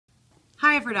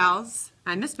Hi, Everdells.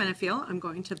 I'm Miss Benefiel. I'm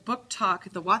going to book talk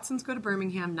The Watsons Go to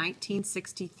Birmingham,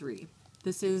 1963.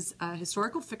 This is a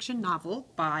historical fiction novel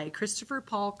by Christopher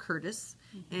Paul Curtis,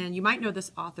 and you might know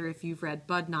this author if you've read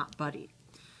Bud Not Buddy.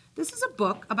 This is a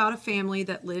book about a family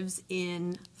that lives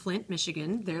in Flint,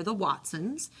 Michigan. They're the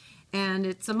Watsons, and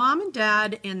it's a mom and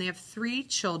dad, and they have 3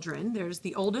 children. There's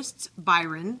the oldest,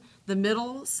 Byron, the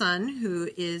middle son, who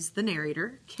is the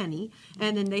narrator, Kenny,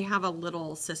 and then they have a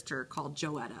little sister called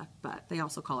Joetta, but they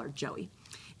also call her Joey.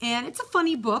 And it's a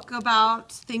funny book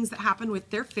about things that happen with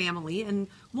their family, and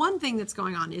one thing that's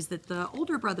going on is that the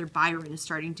older brother, Byron, is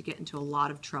starting to get into a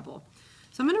lot of trouble.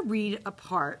 So I'm going to read a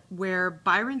part where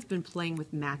Byron's been playing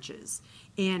with matches,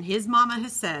 and his mama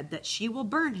has said that she will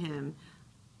burn him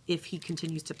if he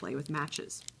continues to play with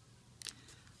matches.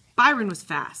 Byron was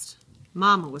fast.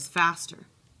 Mama was faster.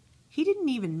 He didn't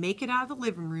even make it out of the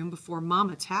living room before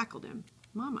Mama tackled him.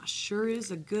 Mama sure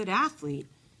is a good athlete.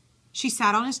 She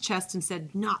sat on his chest and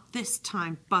said, "Not this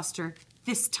time, Buster.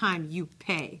 This time you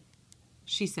pay."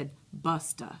 She said,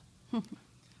 "Busta."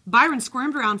 Byron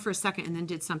squirmed around for a second and then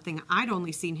did something I'd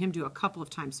only seen him do a couple of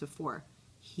times before.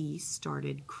 He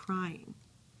started crying.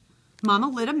 Mama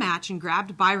lit a match and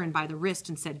grabbed Byron by the wrist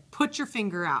and said, "Put your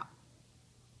finger out."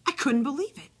 I couldn't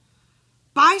believe it.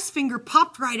 By's finger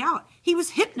popped right out. He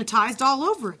was hypnotized all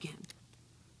over again.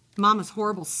 Mama's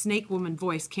horrible snake woman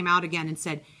voice came out again and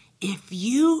said, "If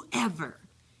you ever,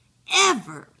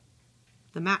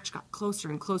 the match got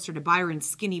closer and closer to Byron's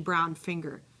skinny brown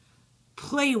finger,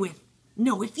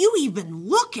 if you even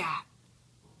look at.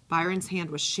 Byron's hand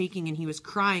was shaking and he was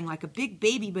crying like a big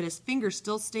baby, but his finger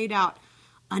still stayed out.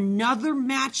 Another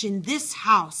match in this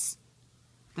house.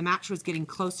 The match was getting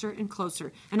closer and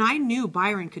closer, and I knew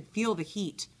Byron could feel the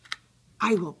heat.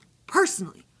 I will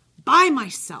personally, by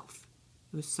myself.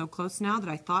 It was so close now that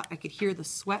I thought I could hear the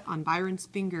sweat on Byron's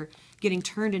finger getting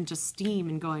turned into steam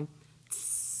and going,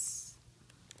 tss.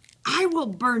 I will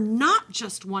burn not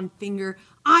just one finger,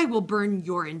 I will burn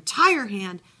your entire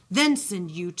hand, then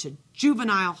send you to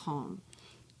juvenile home.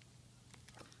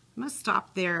 I'm going to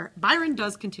stop there. Byron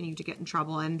does continue to get in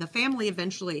trouble, and the family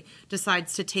eventually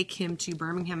decides to take him to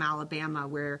Birmingham, Alabama,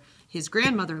 where his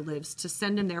grandmother lives, to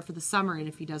send him there for the summer, and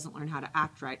if he doesn't learn how to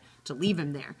act right, to leave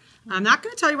him there. I'm not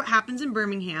going to tell you what happens in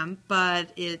Birmingham,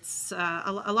 but it's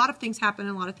a lot of things happen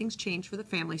and a lot of things change for the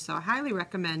family, so I highly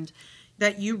recommend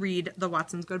that you read The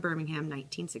Watsons Go to Birmingham,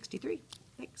 1963.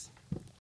 Thanks.